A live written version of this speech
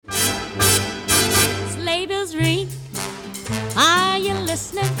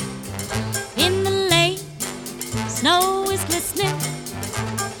listening. In the lane, snow is glistening.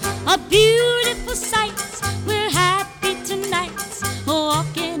 A beautiful sight. We're happy tonight,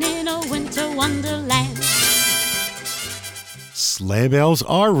 walking in a winter wonderland. Sleigh bells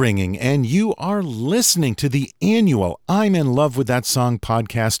are ringing, and you are listening to the annual I'm in Love with That Song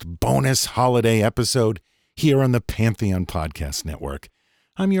podcast bonus holiday episode here on the Pantheon Podcast Network.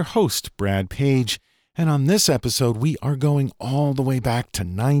 I'm your host, Brad Page, and on this episode, we are going all the way back to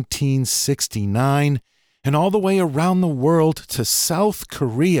 1969 and all the way around the world to South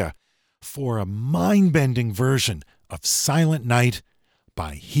Korea for a mind-bending version of Silent Night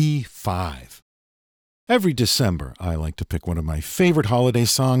by He5. Every December, I like to pick one of my favorite holiday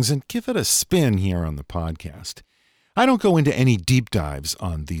songs and give it a spin here on the podcast. I don't go into any deep dives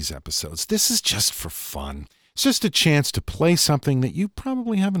on these episodes. This is just for fun. It's just a chance to play something that you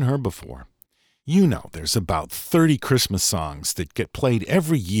probably haven't heard before. You know, there's about 30 Christmas songs that get played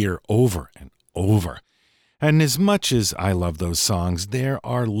every year over and over. And as much as I love those songs, there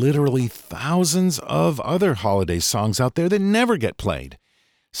are literally thousands of other holiday songs out there that never get played.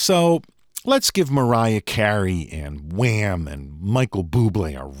 So let's give Mariah Carey and Wham and Michael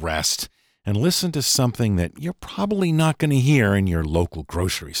Bublé a rest and listen to something that you're probably not going to hear in your local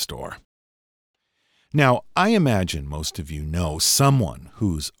grocery store. Now, I imagine most of you know someone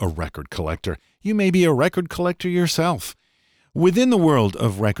who's a record collector. You may be a record collector yourself. Within the world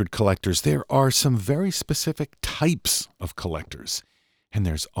of record collectors, there are some very specific types of collectors. And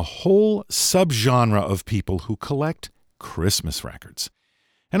there's a whole subgenre of people who collect Christmas records.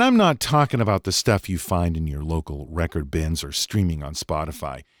 And I'm not talking about the stuff you find in your local record bins or streaming on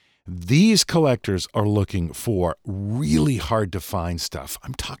Spotify. These collectors are looking for really hard to find stuff.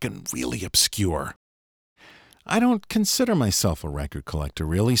 I'm talking really obscure. I don't consider myself a record collector,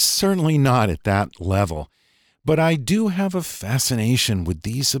 really, certainly not at that level. But I do have a fascination with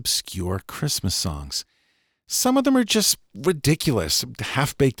these obscure Christmas songs. Some of them are just ridiculous,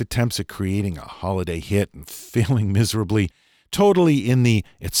 half-baked attempts at creating a holiday hit and failing miserably, totally in the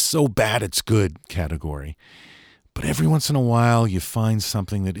 "it's so bad it's good" category. But every once in a while, you find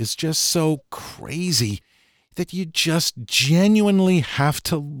something that is just so crazy that you just genuinely have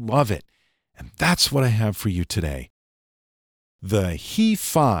to love it. And that's what I have for you today. The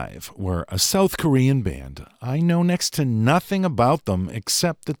He5 were a South Korean band. I know next to nothing about them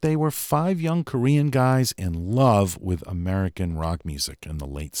except that they were 5 young Korean guys in love with American rock music in the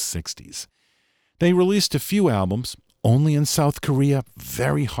late 60s. They released a few albums, only in South Korea,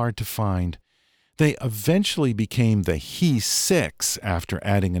 very hard to find. They eventually became the He6 after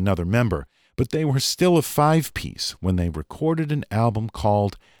adding another member, but they were still a 5-piece when they recorded an album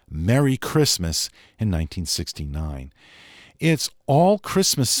called Merry Christmas in 1969. It's all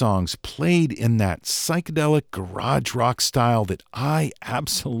Christmas songs played in that psychedelic garage rock style that I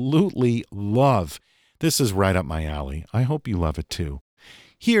absolutely love. This is right up my alley. I hope you love it too.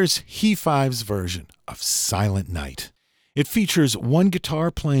 Here's He5's version of Silent Night. It features one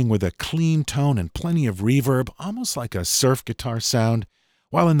guitar playing with a clean tone and plenty of reverb, almost like a surf guitar sound,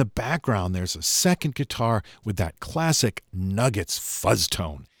 while in the background there's a second guitar with that classic Nuggets fuzz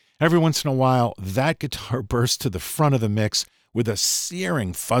tone. Every once in a while, that guitar bursts to the front of the mix with a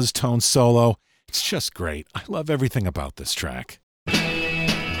searing fuzz tone solo. It's just great. I love everything about this track.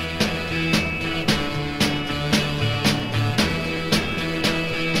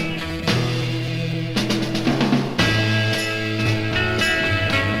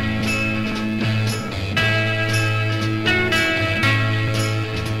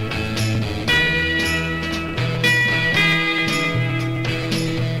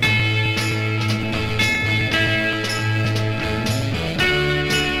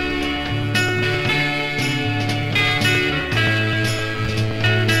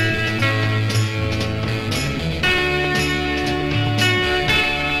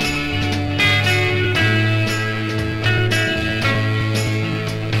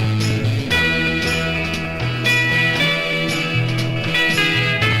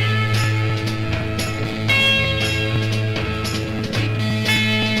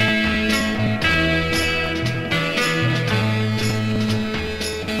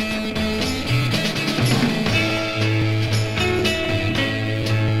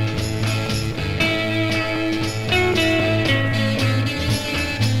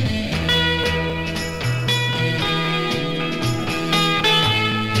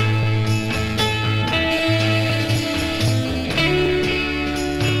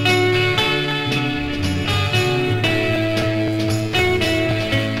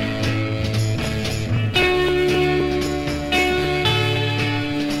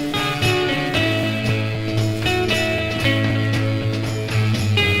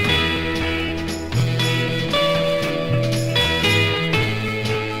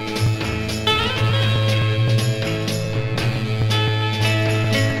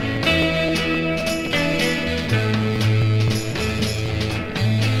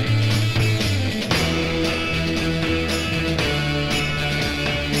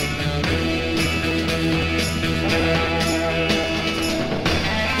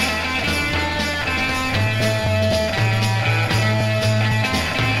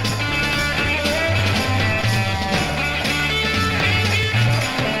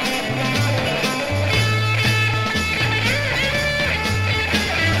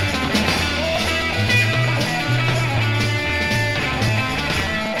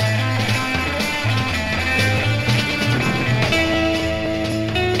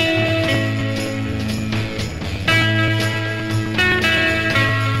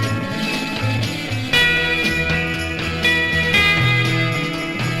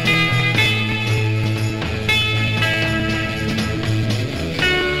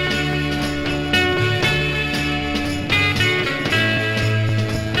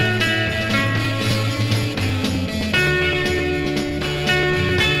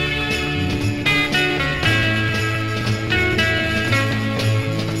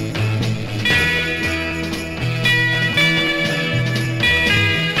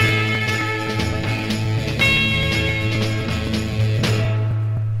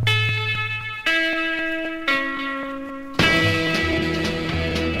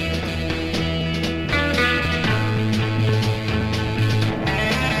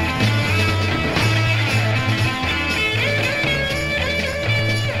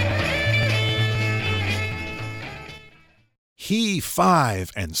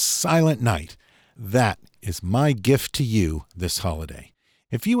 He5 and Silent Night. That is my gift to you this holiday.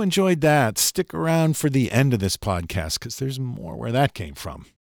 If you enjoyed that, stick around for the end of this podcast because there's more where that came from.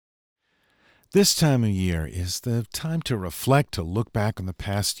 This time of year is the time to reflect, to look back on the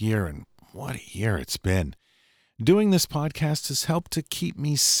past year, and what a year it's been. Doing this podcast has helped to keep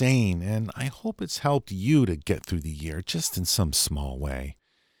me sane, and I hope it's helped you to get through the year just in some small way.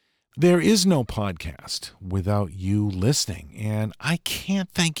 There is no podcast without you listening, and I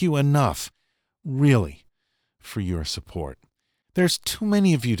can't thank you enough, really, for your support. There's too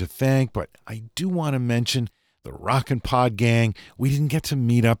many of you to thank, but I do want to mention the Rockin' Pod Gang. We didn't get to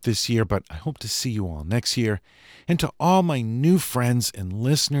meet up this year, but I hope to see you all next year. And to all my new friends and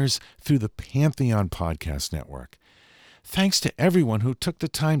listeners through the Pantheon Podcast Network. Thanks to everyone who took the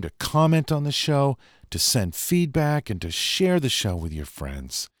time to comment on the show, to send feedback, and to share the show with your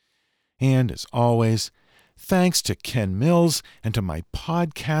friends. And as always, thanks to Ken Mills and to my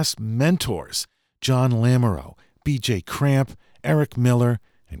podcast mentors, John Lamoureux, BJ Cramp, Eric Miller,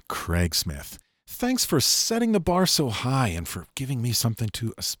 and Craig Smith. Thanks for setting the bar so high and for giving me something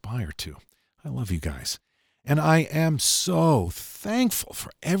to aspire to. I love you guys. And I am so thankful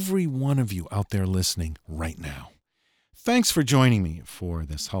for every one of you out there listening right now. Thanks for joining me for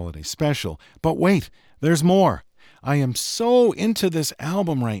this holiday special. But wait, there's more. I am so into this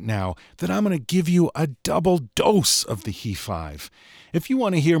album right now that I'm going to give you a double dose of the He5. If you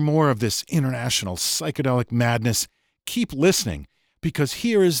want to hear more of this international psychedelic madness, keep listening, because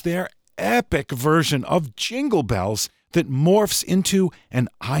here is their epic version of Jingle Bells that morphs into an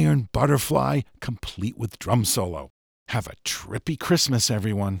Iron Butterfly complete with drum solo. Have a trippy Christmas,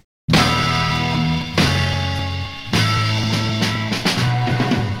 everyone.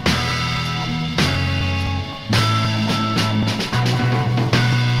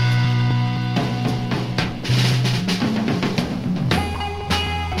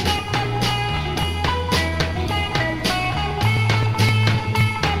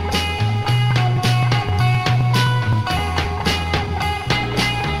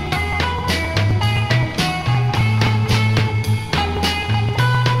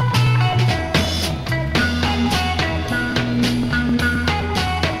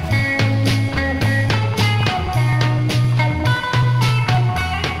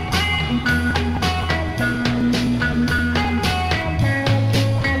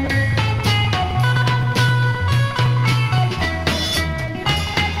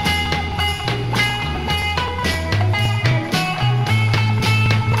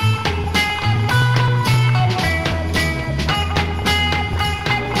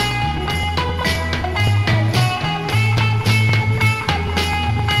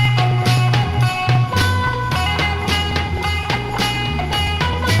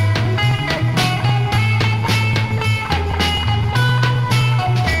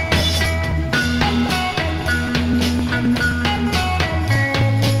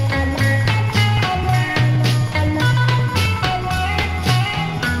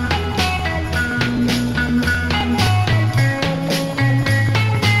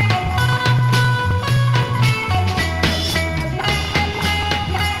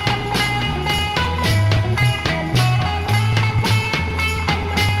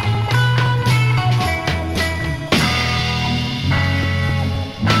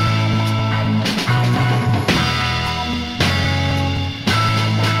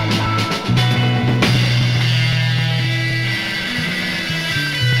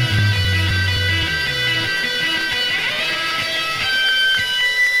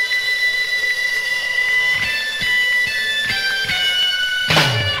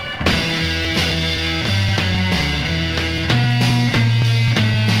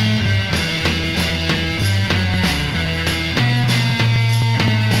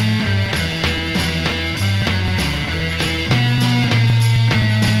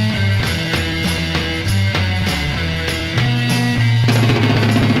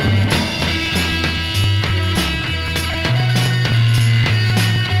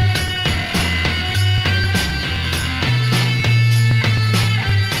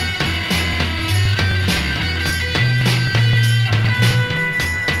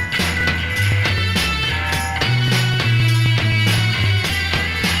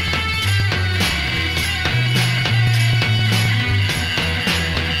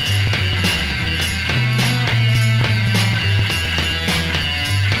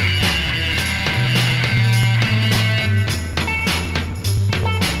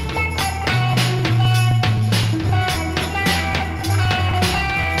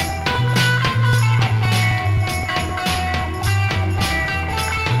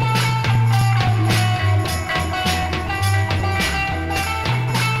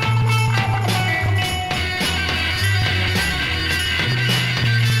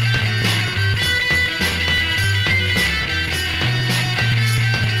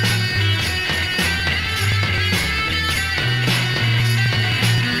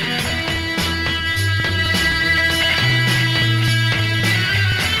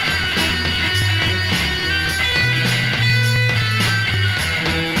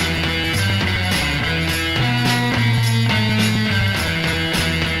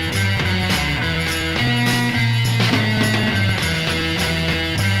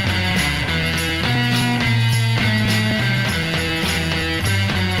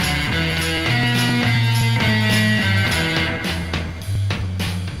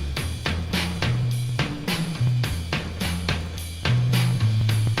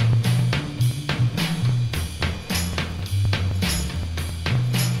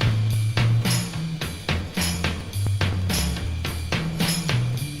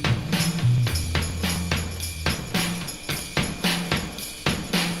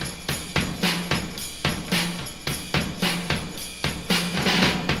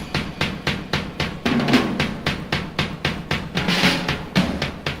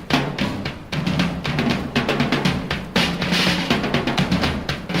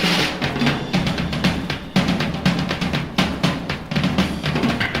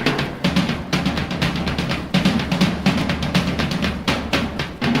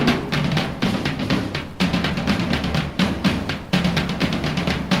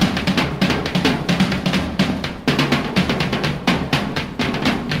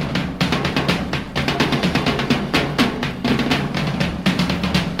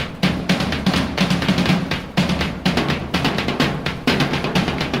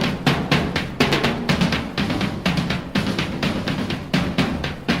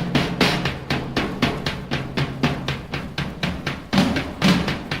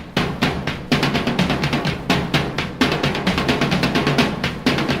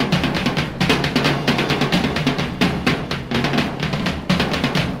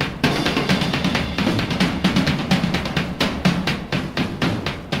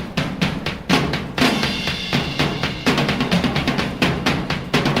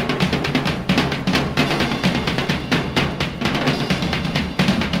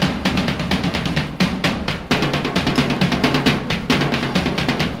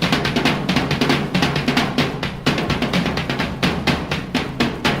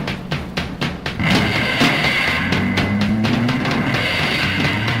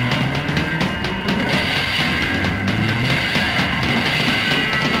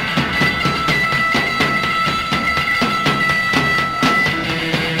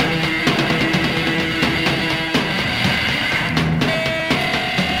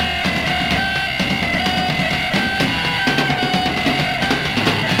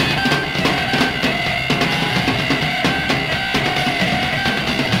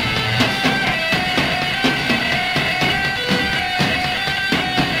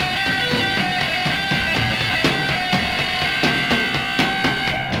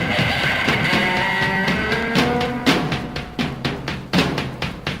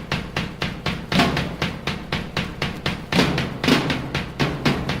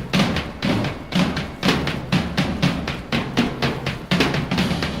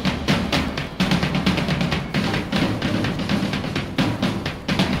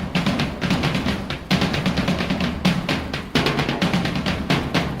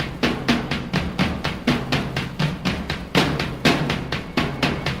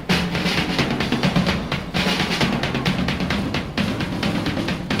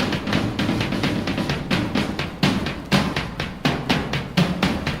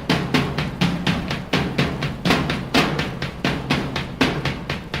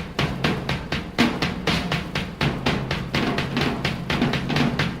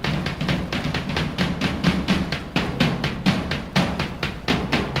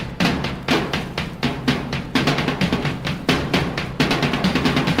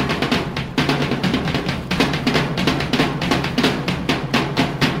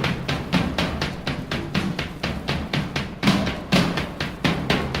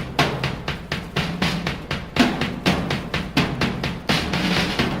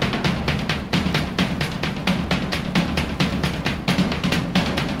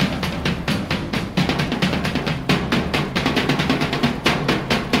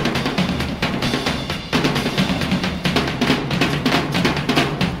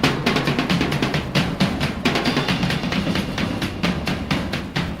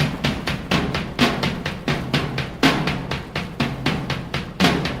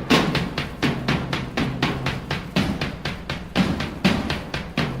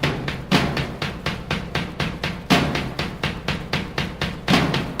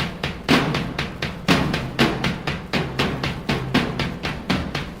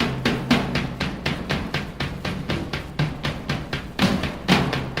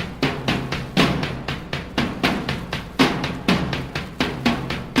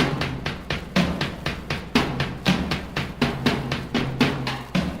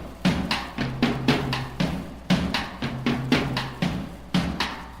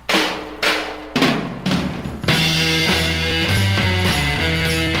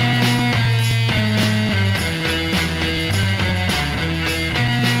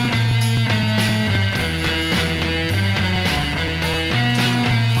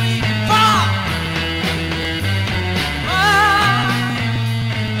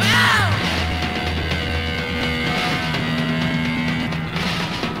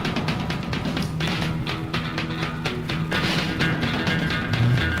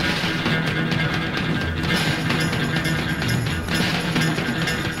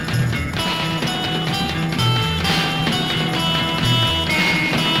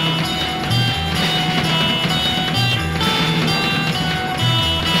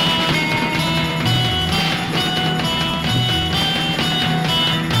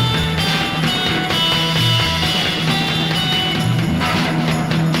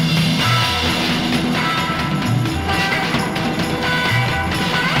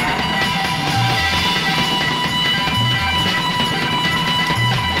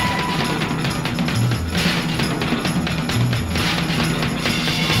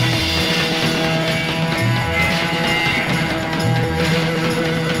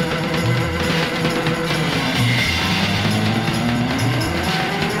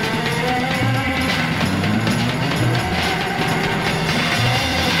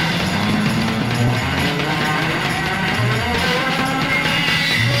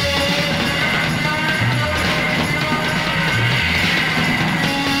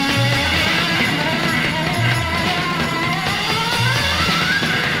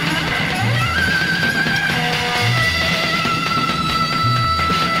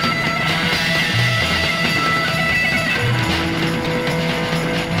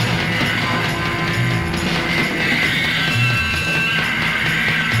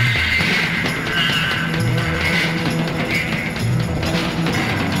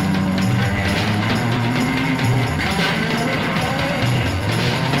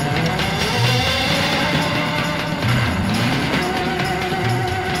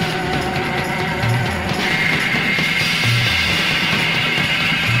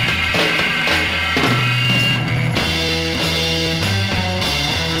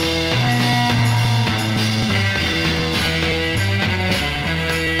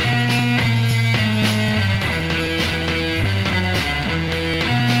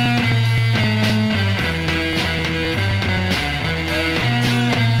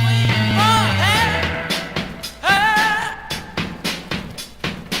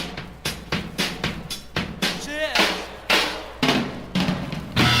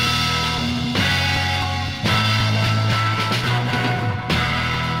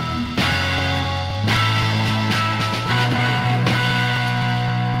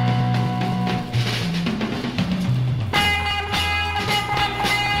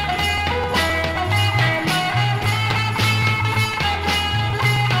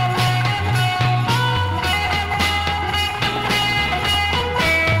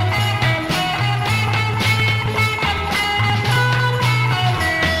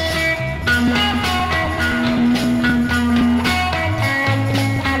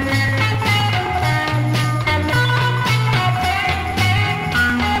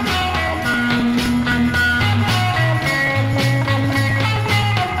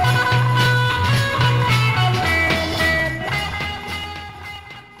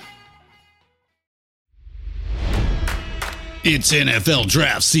 It's NFL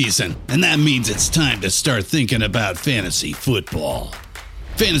draft season, and that means it's time to start thinking about fantasy football.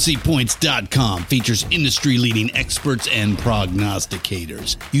 FantasyPoints.com features industry-leading experts and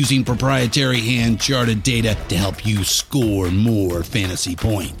prognosticators using proprietary hand-charted data to help you score more fantasy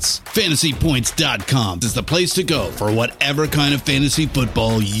points. FantasyPoints.com is the place to go for whatever kind of fantasy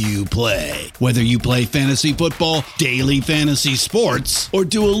football you play. Whether you play fantasy football, daily fantasy sports, or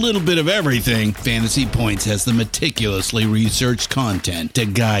do a little bit of everything, Fantasy Points has the meticulously researched content to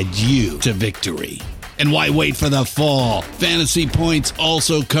guide you to victory. And why wait for the fall? Fantasy Points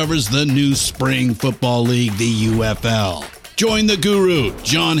also covers the new spring football league, the UFL. Join the guru,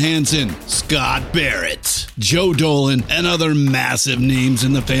 John Hansen, Scott Barrett, Joe Dolan, and other massive names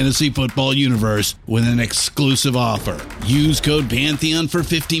in the fantasy football universe with an exclusive offer. Use code Pantheon for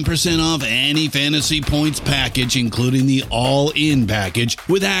 15% off any Fantasy Points package, including the all-in package,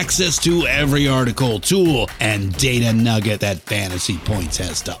 with access to every article, tool, and data nugget that Fantasy Points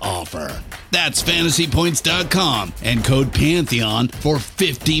has to offer. That's FantasyPoints.com and code Pantheon for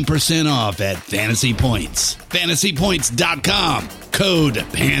 15% off at Fantasy Points. FantasyPoints.com, code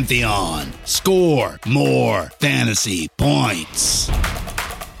Pantheon. Score more fantasy points.